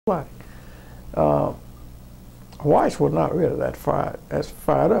black. Uh, Whites were not really as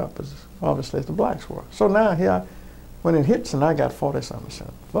fired up as obviously as the blacks were. So now here, when it hits, and I got 40-some% of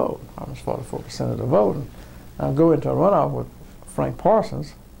the vote, almost 44% of the vote, and I'll go into a runoff with Frank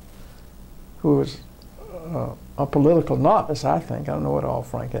Parsons, who was a political novice, I think. I don't know what all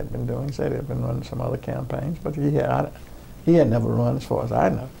Frank had been doing. He said he had been running some other campaigns, but he had never run as far as I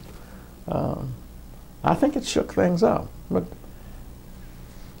know. I think it shook things up, but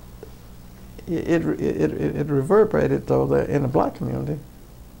it reverberated, though, that in the black community.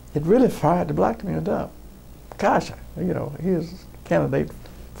 It really fired the black community up. Gosh, you know, here's a candidate,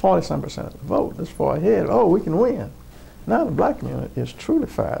 40-some% of the vote, this far ahead. Oh, we can win. Now the black community is truly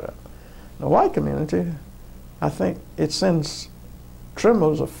fired up. The white community, I think it sends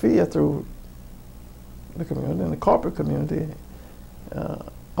tremors of fear through the community and the corporate community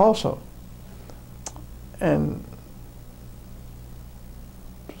also. And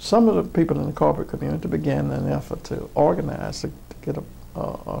some of the people in the corporate community began an effort to organize to get a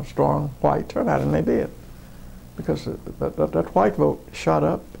strong white turnout, and they did, because that white vote shot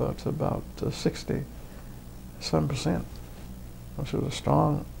up to about 60-some%, which was a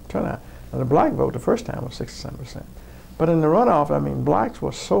strong turnout. And the black vote the first time was 60-some%. But in the runoff, I mean, blacks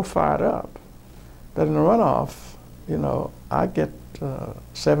were so fired up that in the runoff, you know, I get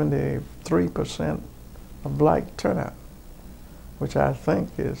 73% of black turnout, which I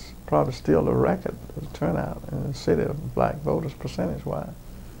think is probably still the record of turnout in the city of black voters percentage-wise.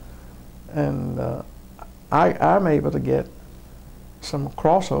 And I'm able to get some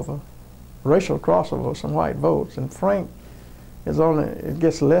crossover, racial crossover, some white votes, and Frank is it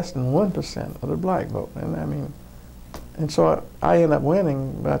gets less than 1% of the black vote. And I mean, and so I end up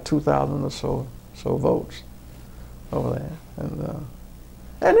winning about 2,000 or so votes over there.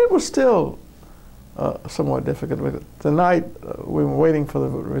 And it was still somewhat difficult. Tonight, we were waiting for the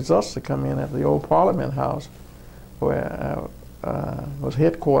results to come in at the old Parliament House, where I was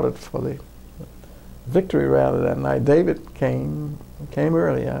headquartered for the victory rally that night. David came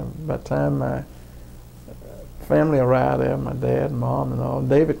earlier. By the time my family arrived there, my dad, mom, and all,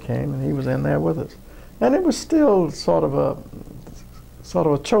 David came, and he was in there with us. And it was still sort of a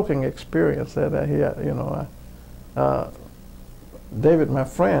choking experience that he had, you know. David, my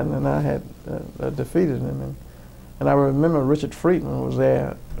friend, and I had defeated him, and I remember Richard Friedman was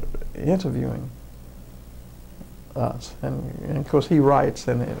there interviewing us, and of course he writes,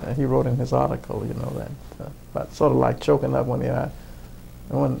 and he wrote in his article, you know, that about sort of like choking up when he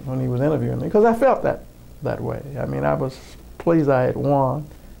was interviewing me, because I felt that way. I mean, I was pleased I had won,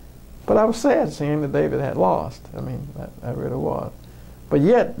 but I was sad seeing that David had lost. I mean, I really was. But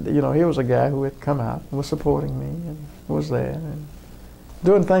yet, you know, he was a guy who had come out and was supporting me and was there and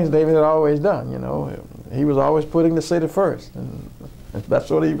doing things David had always done, you know. He was always putting the city first, and that's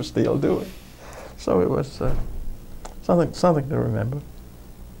what he was still doing. So it was something to remember.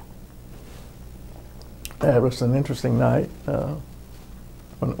 It was an interesting night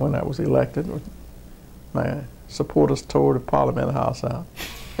when I was elected. My supporters tore the Parliament House out.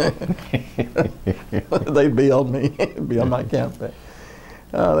 They bailed me, bailed my campaign.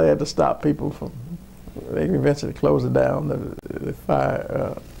 They had to stop people from. They eventually closed it down. The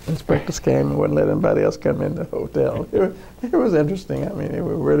fire inspectors came and wouldn't let anybody else come in the hotel. It was interesting. I mean, it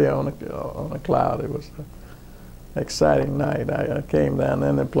was really on a cloud. It was an exciting night. I came down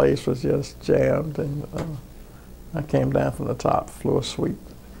and the place was just jammed, and I came down from the top floor suite,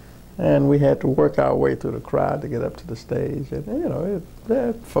 and we had to work our way through the crowd to get up to the stage. And you know,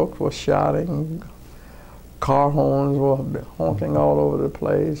 folks were shouting. Car horns were honking all over the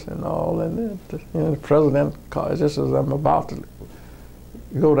place and all, and you know, the president, just as I'm about to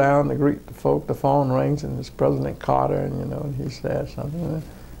go down to greet the folk, the phone rings, and it's President Carter, and you know, and he said something.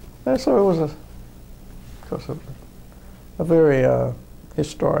 And so it was a very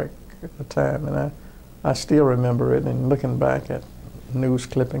historic time, and I still remember it. And looking back at news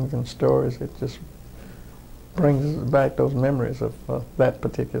clippings and stories, it just brings back those memories of that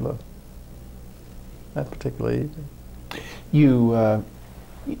particular evening. You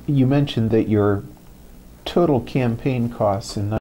mentioned that your total campaign costs in